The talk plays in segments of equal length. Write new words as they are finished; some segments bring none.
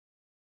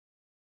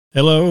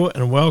Hello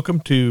and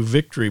welcome to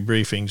Victory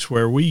Briefings,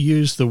 where we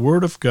use the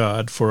Word of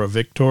God for a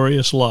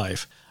victorious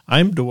life.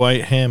 I'm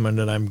Dwight Hammond,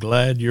 and I'm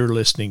glad you're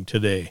listening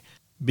today.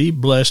 Be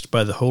blessed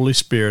by the Holy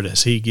Spirit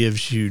as He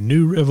gives you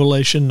new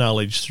revelation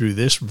knowledge through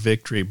this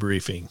Victory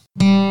Briefing.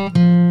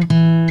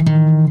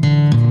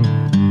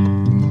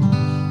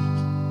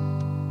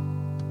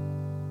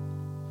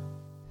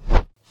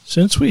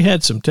 Since we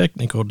had some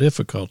technical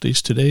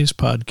difficulties, today's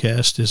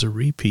podcast is a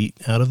repeat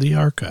out of the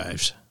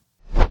archives.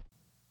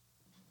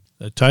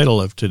 The title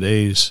of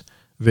today's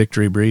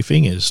Victory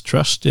Briefing is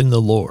Trust in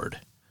the Lord.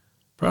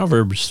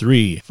 Proverbs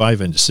 3,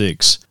 5, and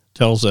 6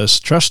 tells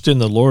us, "Trust in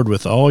the Lord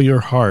with all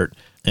your heart,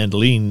 and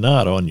lean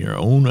not on your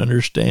own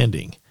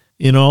understanding.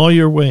 In all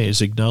your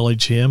ways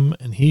acknowledge Him,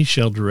 and He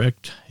shall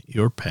direct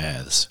your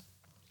paths."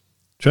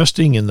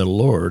 Trusting in the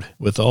Lord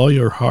with all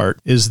your heart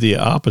is the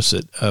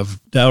opposite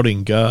of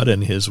doubting God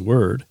and His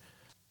Word.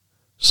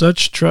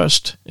 Such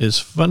trust is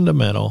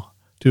fundamental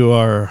to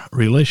our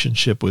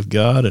relationship with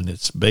God, and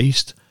it's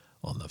based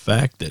on the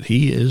fact that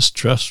He is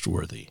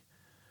trustworthy.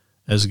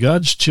 As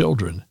God's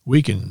children,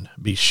 we can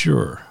be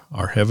sure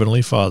our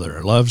Heavenly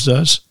Father loves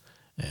us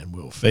and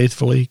will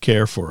faithfully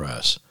care for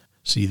us.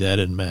 See that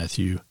in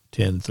Matthew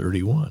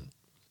 10:31.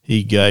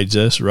 He guides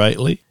us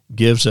rightly,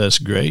 gives us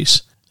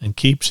grace, and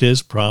keeps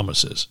His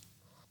promises.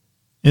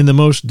 In the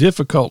most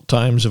difficult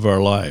times of our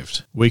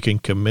lives, we can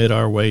commit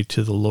our way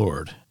to the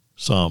Lord,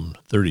 Psalm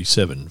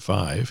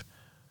 37:5,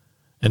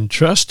 and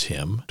trust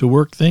Him to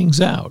work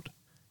things out.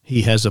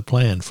 He has a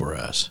plan for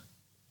us.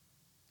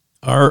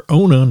 Our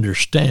own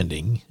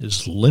understanding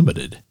is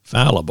limited,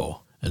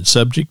 fallible, and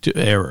subject to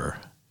error,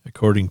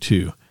 according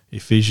to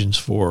Ephesians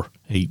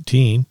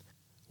 4:18.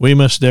 We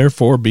must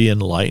therefore be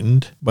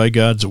enlightened by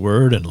God's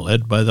Word and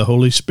led by the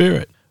Holy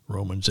Spirit,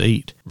 Romans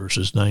 8,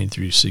 verses 9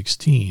 through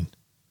 16.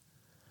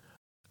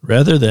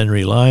 Rather than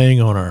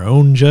relying on our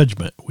own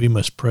judgment, we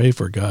must pray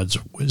for God's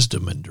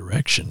wisdom and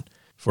direction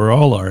for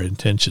all our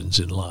intentions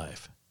in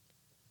life.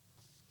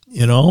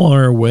 In all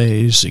our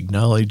ways,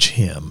 acknowledge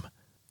Him.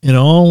 In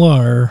all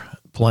our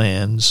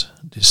plans,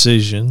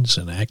 decisions,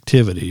 and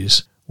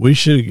activities, we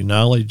should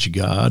acknowledge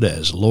God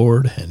as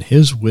Lord and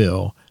His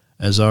will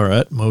as our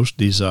utmost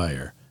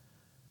desire.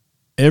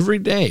 Every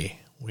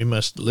day, we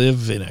must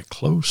live in a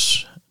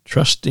close,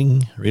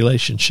 trusting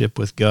relationship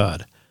with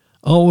God,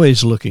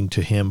 always looking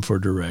to Him for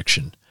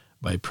direction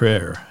by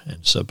prayer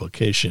and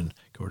supplication,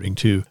 according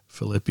to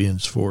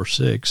Philippians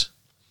 4:6.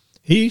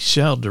 He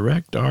shall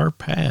direct our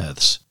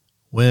paths.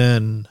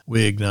 When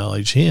we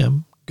acknowledge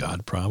Him,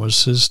 God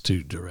promises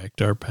to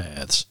direct our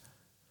paths.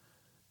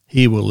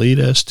 He will lead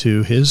us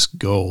to His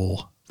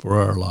goal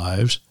for our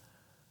lives,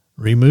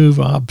 remove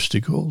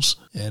obstacles,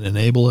 and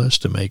enable us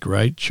to make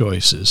right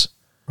choices.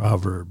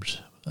 Proverbs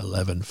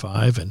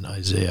 11:5 and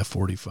Isaiah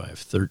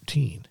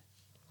 45:13.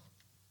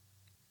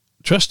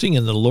 Trusting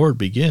in the Lord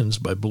begins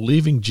by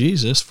believing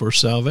Jesus for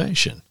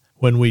salvation.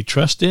 When we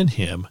trust in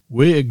Him,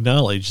 we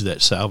acknowledge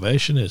that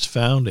salvation is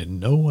found in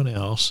no one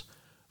else,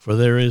 for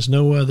there is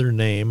no other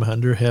name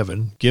under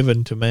heaven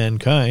given to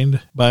mankind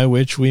by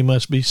which we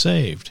must be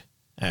saved.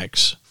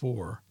 Acts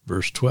 4,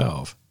 verse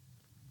 12.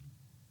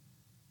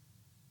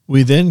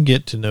 We then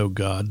get to know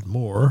God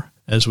more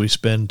as we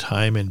spend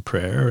time in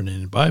prayer and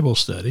in Bible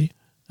study,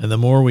 and the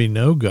more we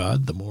know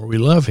God, the more we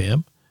love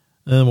Him,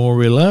 and the more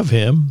we love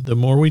Him, the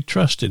more we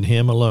trust in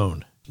Him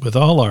alone, with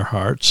all our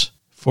hearts,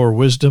 for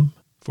wisdom,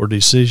 for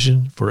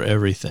decision, for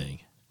everything.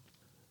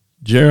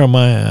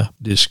 Jeremiah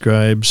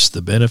describes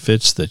the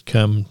benefits that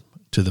come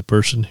to the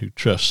person who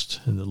trusts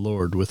in the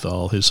Lord with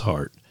all his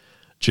heart.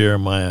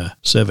 Jeremiah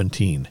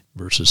 17,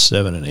 verses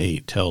 7 and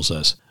 8 tells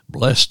us,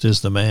 "Blessed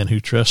is the man who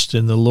trusts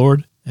in the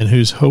Lord, and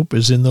whose hope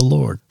is in the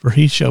Lord. For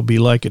he shall be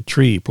like a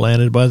tree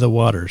planted by the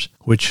waters,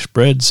 which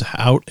spreads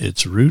out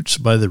its roots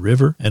by the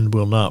river, and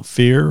will not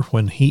fear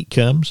when heat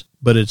comes,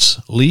 but its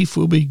leaf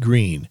will be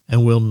green,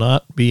 and will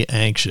not be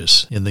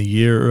anxious in the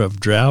year of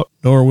drought,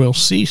 nor will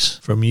cease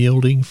from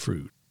yielding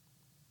fruit."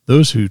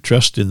 Those who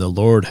trust in the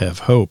Lord have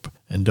hope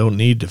and don't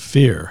need to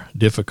fear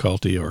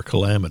difficulty or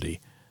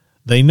calamity.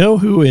 They know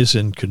who is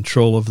in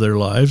control of their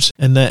lives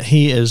and that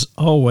He is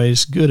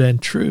always good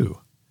and true.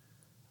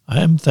 I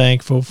am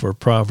thankful for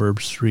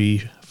Proverbs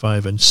 3,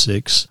 5, and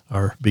 6,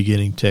 our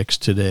beginning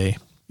text today.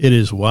 It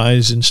is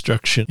wise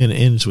instruction and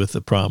ends with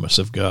the promise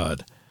of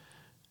God.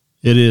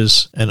 It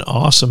is an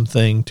awesome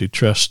thing to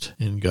trust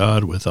in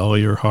God with all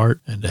your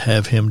heart and to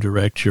have Him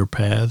direct your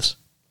paths.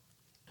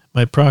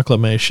 My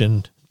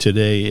proclamation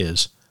today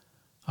is,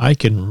 I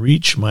can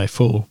reach my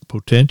full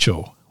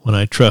potential when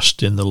I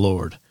trust in the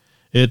Lord.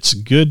 It's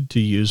good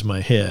to use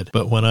my head,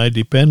 but when I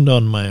depend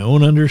on my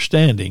own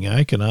understanding,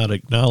 I cannot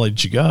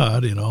acknowledge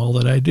God in all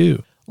that I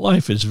do.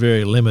 Life is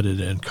very limited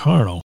and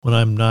carnal when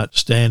I'm not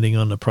standing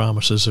on the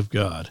promises of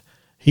God.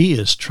 He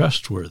is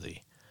trustworthy.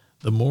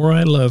 The more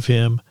I love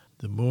Him,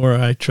 the more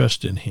I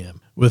trust in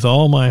Him with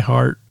all my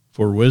heart,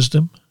 for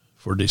wisdom,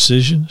 for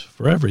decisions,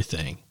 for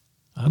everything.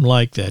 I'm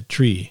like that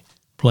tree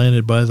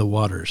planted by the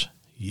waters,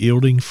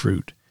 yielding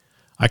fruit.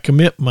 I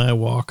commit my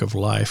walk of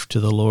life to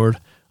the Lord.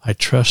 I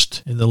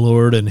trust in the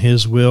Lord and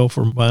His will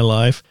for my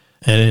life,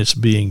 and it's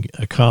being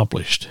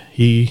accomplished.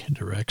 He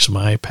directs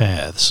my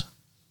paths.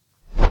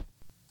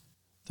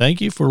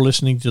 Thank you for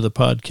listening to the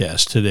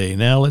podcast today.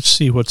 Now let's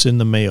see what's in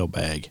the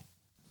mailbag.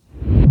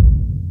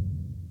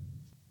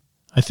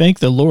 I thank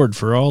the Lord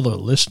for all the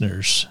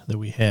listeners that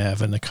we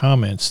have and the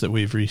comments that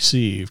we've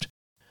received.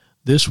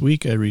 This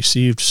week I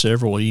received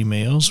several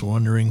emails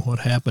wondering what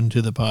happened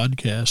to the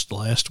podcast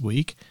last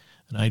week,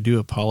 and I do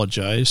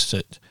apologize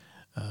that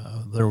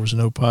there was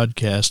no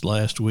podcast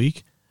last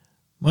week.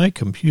 My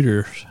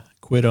computer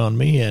quit on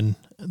me, and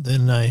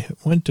then I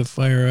went to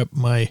fire up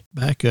my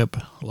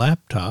backup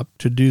laptop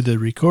to do the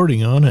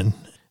recording on, and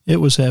it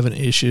was having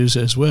issues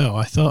as well.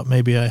 I thought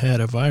maybe I had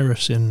a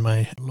virus in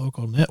my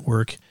local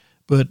network,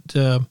 but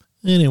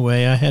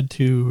anyway, I had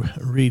to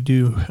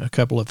redo a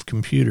couple of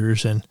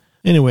computers, and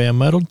anyway, I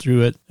muddled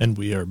through it, and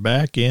we are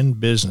back in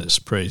business,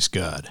 praise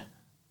God.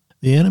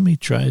 The enemy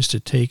tries to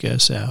take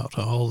us out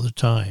all the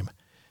time,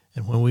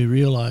 and when we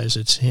realize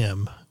it's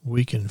him,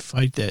 we can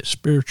fight that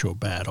spiritual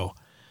battle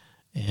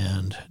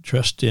and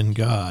trust in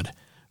God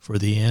for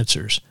the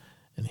answers.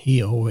 And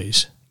He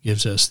always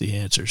gives us the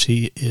answers.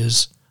 He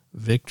is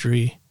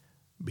victory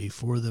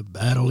before the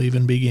battle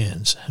even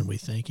begins, and we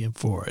thank Him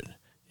for it.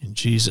 In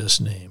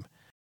Jesus' name.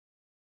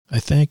 I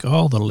thank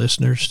all the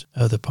listeners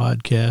of the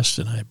podcast,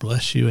 and I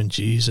bless you in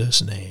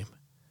Jesus' name.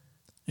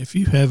 If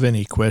you have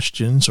any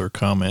questions or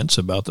comments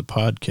about the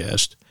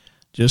podcast,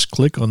 just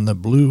click on the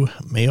blue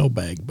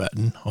mailbag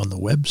button on the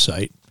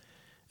website,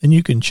 and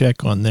you can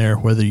check on there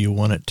whether you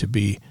want it to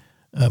be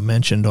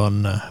mentioned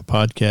on the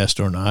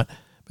podcast or not.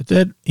 But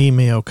that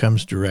email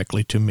comes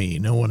directly to me.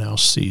 No one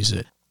else sees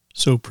it.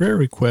 So prayer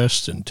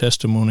requests and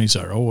testimonies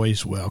are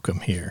always welcome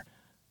here.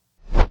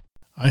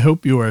 I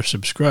hope you are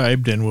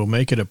subscribed and will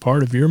make it a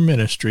part of your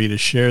ministry to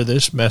share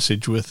this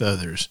message with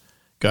others.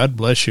 God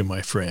bless you,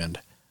 my friend.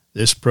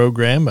 This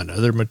program and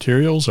other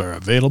materials are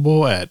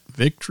available at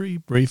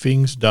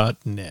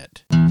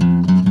victorybriefings.net.